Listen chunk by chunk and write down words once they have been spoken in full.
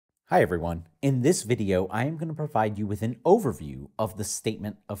Hi everyone. In this video, I am going to provide you with an overview of the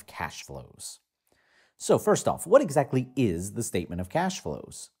statement of cash flows. So first off, what exactly is the statement of cash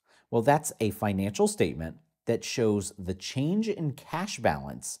flows? Well, that's a financial statement that shows the change in cash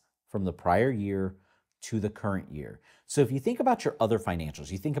balance from the prior year to the current year. So if you think about your other financials,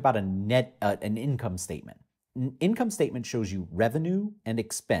 you think about an income statement. An income statement shows you revenue and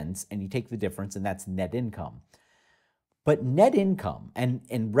expense, and you take the difference, and that's net income. But net income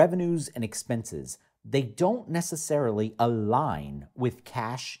and revenues and expenses, they don't necessarily align with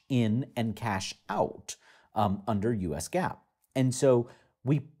cash in and cash out under US GAAP. And so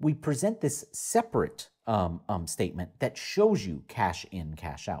we present this separate statement that shows you cash in,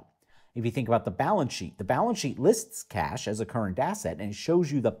 cash out. If you think about the balance sheet lists cash as a current asset and it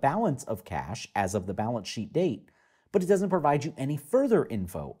shows you the balance of cash as of the balance sheet date, but it doesn't provide you any further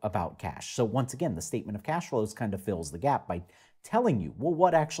info about cash. So once again, the statement of cash flows kind of fills the gap by telling you, well,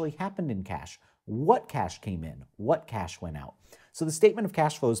 what actually happened in cash? What cash came in? What cash went out? So the statement of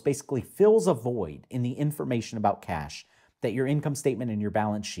cash flows basically fills a void in the information about cash that your income statement and your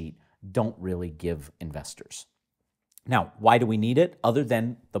balance sheet don't really give investors. Now, why do we need it other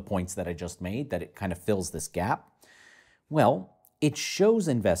than the points that I just made, that it kind of fills this gap? Well, it shows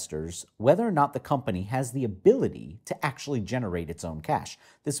investors whether or not the company has the ability to actually generate its own cash.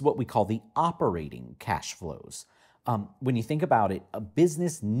 This is what we call the operating cash flows. When you think about it, a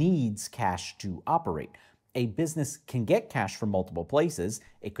business needs cash to operate. A business can get cash from multiple places.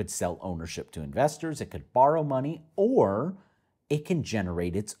 It could sell ownership to investors, it could borrow money, or it can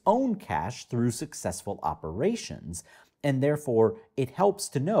generate its own cash through successful operations. And therefore, it helps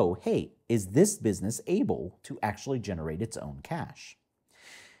to know, hey, is this business able to actually generate its own cash?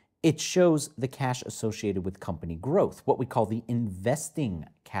 It shows the cash associated with company growth, what we call the investing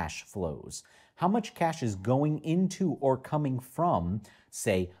cash flows. How much cash is going into or coming from,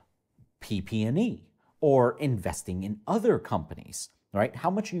 say, PP&E or investing in other companies, right?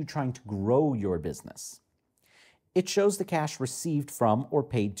 How much are you trying to grow your business? It shows the cash received from or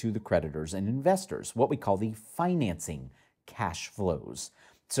paid to the creditors and investors, what we call the financing cash flows.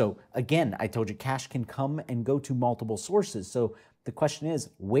 So again, I told you cash can come and go to multiple sources. So the question is,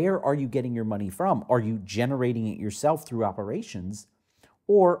 where are you getting your money from? Are you generating it yourself through operations,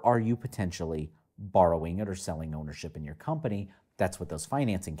 or are you potentially borrowing it or selling ownership in your company? That's what those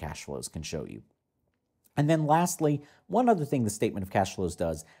financing cash flows can show you. And then lastly, one other thing the statement of cash flows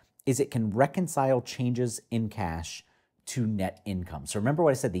does is it can reconcile changes in cash to net income. So remember what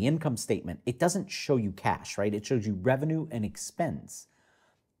I said, the income statement, it doesn't show you cash, right? It shows you revenue and expense.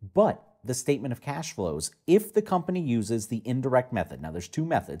 But the statement of cash flows, if the company uses the indirect method, now there's two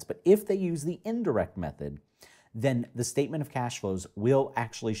methods, but if they use the indirect method, then the statement of cash flows will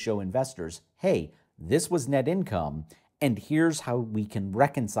actually show investors, hey, this was net income, and here's how we can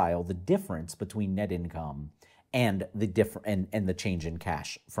reconcile the difference between net income and the change in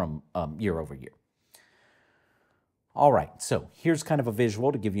cash from year over year. All right, so here's kind of a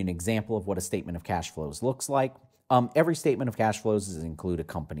visual to give you an example of what a statement of cash flows looks like. Every statement of cash flows does include a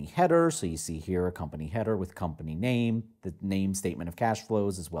company header. So you see here a company header with company name, the name statement of cash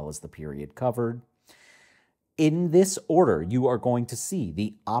flows, as well as the period covered. In this order, you are going to see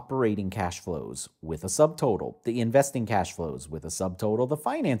the operating cash flows with a subtotal, the investing cash flows with a subtotal, the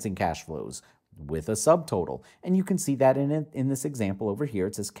financing cash flows with a subtotal. And you can see that in this example over here.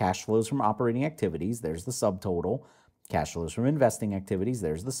 It says cash flows from operating activities. There's the subtotal. Cash flows from investing activities.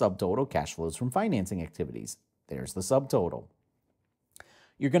 There's the subtotal. Cash flows from financing activities. There's the subtotal.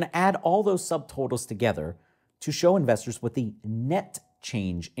 You're going to add all those subtotals together to show investors what the net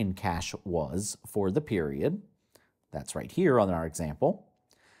change in cash was for the period. That's right here on our example.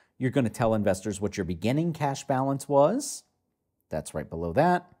 You're going to tell investors what your beginning cash balance was. That's right below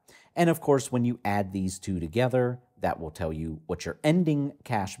that. And of course, when you add these two together, that will tell you what your ending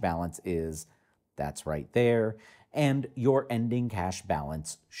cash balance is. That's right there. And your ending cash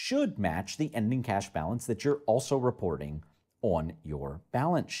balance should match the ending cash balance that you're also reporting on your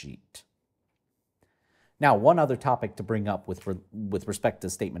balance sheet. Now, one other topic to bring up with respect to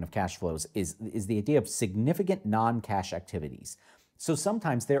statement of cash flows is the idea of significant non-cash activities. So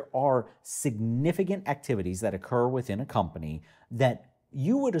sometimes there are significant activities that occur within a company that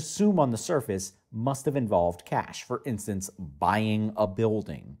you would assume on the surface must have involved cash. For instance, buying a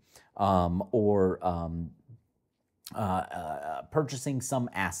building or purchasing some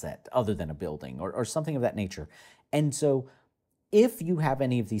asset other than a building or something of that nature. And so if you have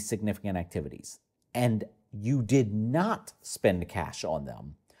any of these significant activities and you did not spend cash on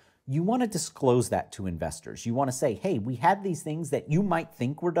them, you want to disclose that to investors. You want to say, hey, we had these things that you might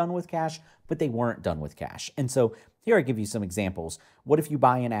think were done with cash, but they weren't done with cash. And so Here I give you some examples. What if you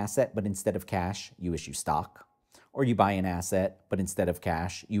buy an asset, but instead of cash, you issue stock? Or you buy an asset, but instead of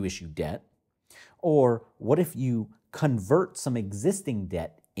cash, you issue debt? Or what if you convert some existing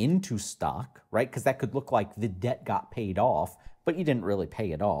debt into stock, right? Because that could look like the debt got paid off, but you didn't really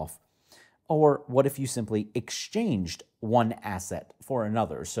pay it off. Or what if you simply exchanged one asset for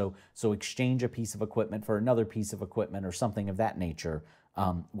another? So exchange a piece of equipment for another piece of equipment or something of that nature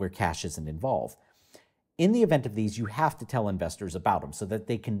where cash isn't involved. In the event of these, you have to tell investors about them so that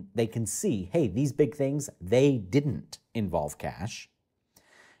they can see, hey, these big things, they didn't involve cash.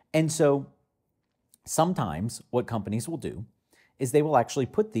 And so sometimes what companies will do is they will actually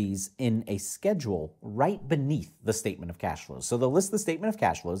put these in a schedule right beneath the statement of cash flows. So they'll list the statement of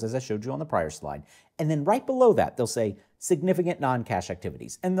cash flows, as I showed you on the prior slide, and then right below that, they'll say significant non-cash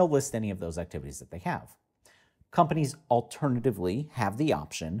activities, and they'll list any of those activities that they have. Companies alternatively have the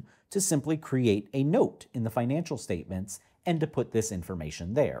option to simply create a note in the financial statements and to put this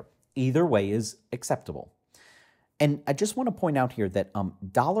information there. Either way is acceptable. And I just want to point out here that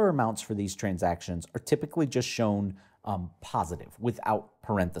dollar amounts for these transactions are typically just shown positive without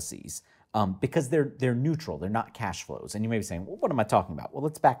parentheses because they're neutral. They're not cash flows. And you may be saying, well, what am I talking about? Well,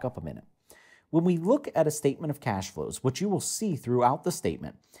 let's back up a minute. When we look at a statement of cash flows, what you will see throughout the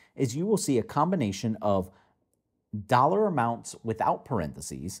statement is you will see a combination of dollar amounts without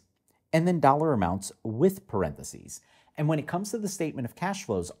parentheses and then dollar amounts with parentheses. And when it comes to the statement of cash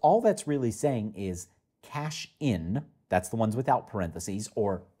flows, all that's really saying is cash in, that's the ones without parentheses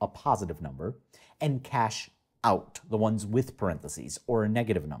or a positive number, and cash out, the ones with parentheses or a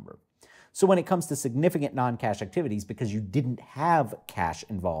negative number. So when it comes to significant non-cash activities, because you didn't have cash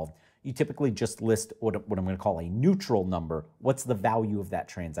involved, you typically just list what I'm going to call a neutral number. What's the value of that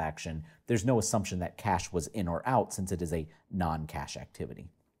transaction? There's no assumption that cash was in or out since it is a non-cash activity.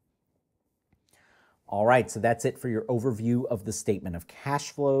 All right, so that's it for your overview of the statement of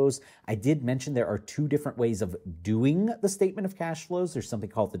cash flows. I did mention there are two different ways of doing the statement of cash flows. There's something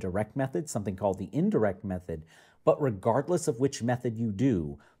called the direct method, something called the indirect method. But regardless of which method you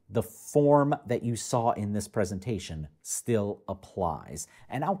do, the form that you saw in this presentation still applies.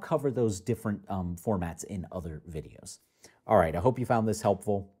 And I'll cover those different formats in other videos. All right, I hope you found this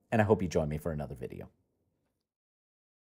helpful, and I hope you join me for another video.